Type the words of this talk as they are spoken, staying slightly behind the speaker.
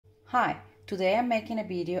Hi, today I'm making a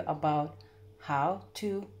video about how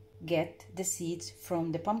to get the seeds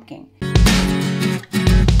from the pumpkin.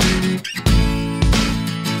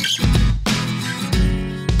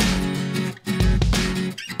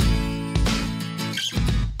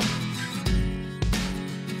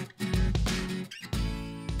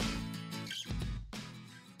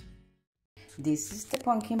 This is the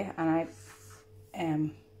pumpkin and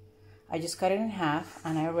I just cut it in half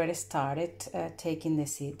and I already started taking the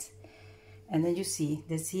seeds. And then you see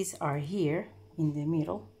the seeds are here in the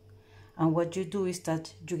middle, and what you do is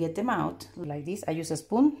that you get them out like this. I use a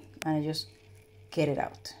spoon and I just get it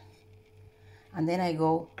out, and then I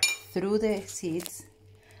go through the seeds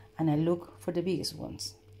and I look for the biggest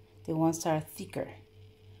ones, the ones that are thicker.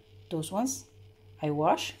 Those ones I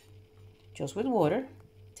wash just with water,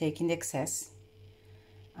 taking the excess,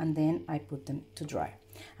 and then I put them to dry.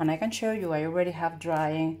 And I can show you, I already have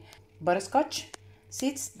drying butterscotch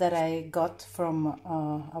seeds that I got from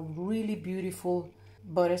a really beautiful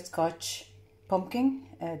butterscotch pumpkin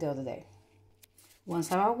the other day. Once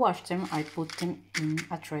I washed them, I put them in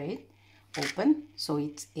a tray, open, so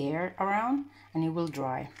it's air around, and it will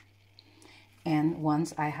dry. And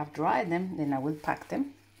once I have dried them, then I will pack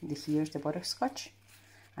them. Here's the butterscotch,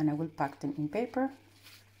 and I will pack them in paper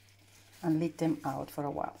and leave them out for a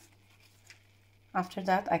while. After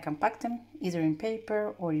that, I can pack them either in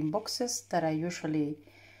paper or in boxes that I usually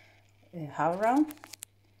have around,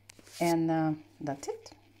 and that's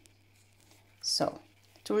it. So,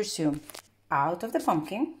 to resume, out of the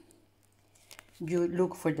pumpkin, you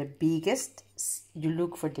look for the biggest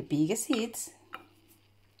seeds.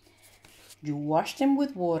 You wash them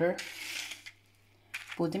with water,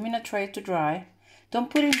 put them in a tray to dry. Don't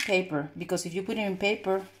put it in paper, because if you put it in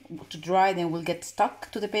paper to dry, then it will get stuck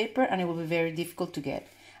to the paper and it will be very difficult to get.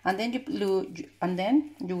 And then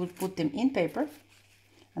you will put them in paper.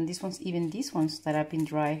 And even these ones that have been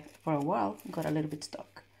dry for a while got a little bit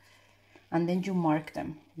stuck. And then you mark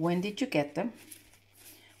them. When did you get them?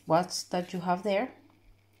 What's that you have there?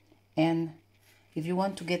 And if you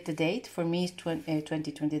want to get the date, for me it's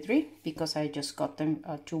 2023, because I just got them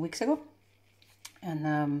 2 weeks ago.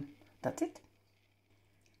 And that's it.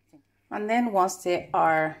 And then once they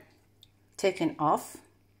are taken off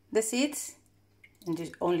the seeds, and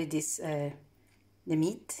just only the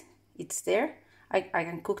meat, it's there, I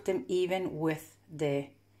can cook them even with the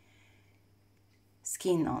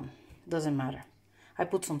skin on, doesn't matter. I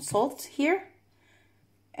put some salt here,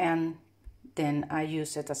 and then I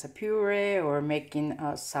use it as a puree or making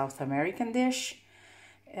a South American dish.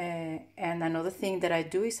 And another thing that I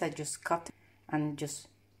do is I just cut and just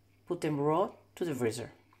put them raw to the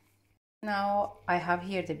freezer. Now I have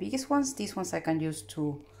here the biggest ones. These ones I can use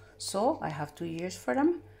to sew. I have 2 years for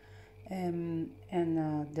them.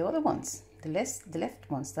 The other ones, the left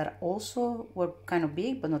ones that also were kind of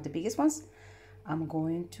big, but not the biggest ones, I'm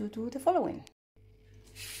going to do the following.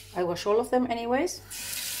 I wash all of them anyways.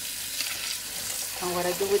 And what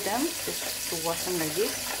I do with them is to wash them like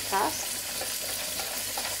this, fast,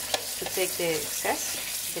 to take the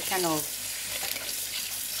excess, the kind of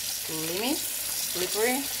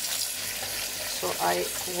slippery. So I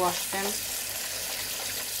wash them.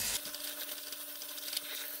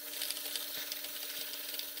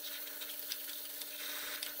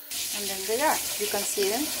 And then they are. You can see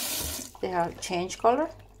them. They have changed color.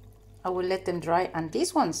 I will let them dry. And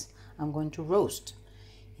these ones I'm going to roast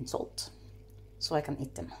in salt so I can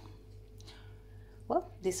eat them. Well,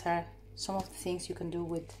 these are some of the things you can do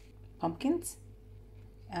with pumpkins.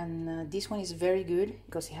 And this one is very good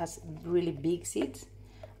because it has really big seeds.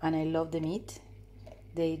 And I love the meat.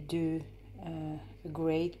 They do a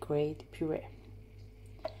great puree.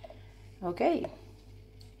 Okay,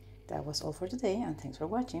 that was all for today, and thanks for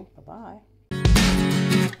watching. Bye bye.